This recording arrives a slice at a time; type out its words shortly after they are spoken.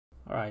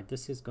Alright,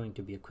 this is going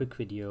to be a quick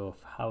video of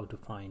how to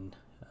find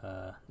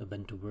the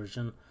Ubuntu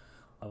version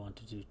I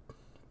wanted to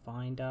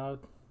find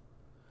out,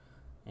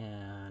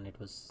 and it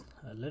was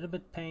a little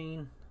bit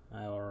pain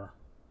or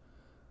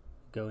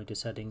go into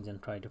settings and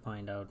try to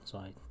find out, so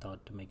I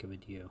thought to make a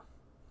video.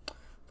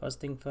 First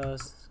thing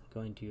first,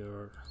 go into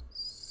your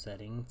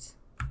settings,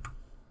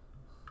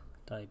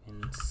 type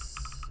in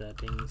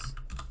settings,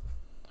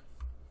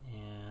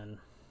 and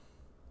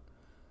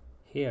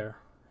here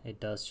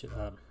it does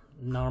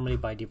normally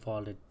by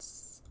default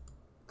it's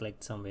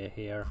clicked somewhere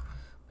here,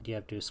 but you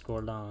have to scroll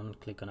down,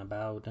 click on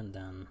about, and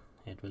then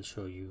it will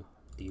show you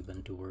the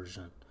Ubuntu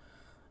version.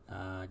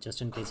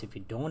 Just in case if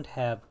you don't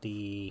have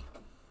the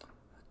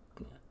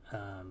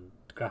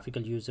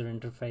graphical user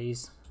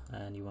interface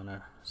and you want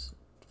to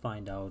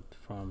find out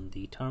from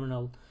the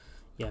terminal,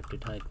 you have to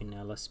type in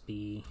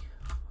lsp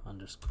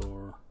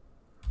underscore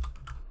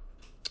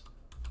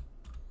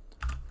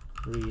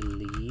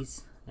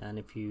release, and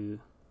if you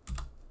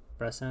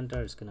press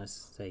enter, it's gonna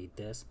say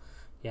this.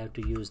 You have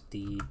to use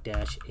the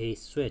 -a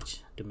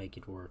switch to make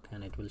it work,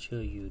 and it will show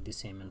you the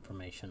same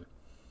information.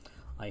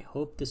 I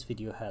hope this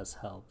video has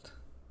helped.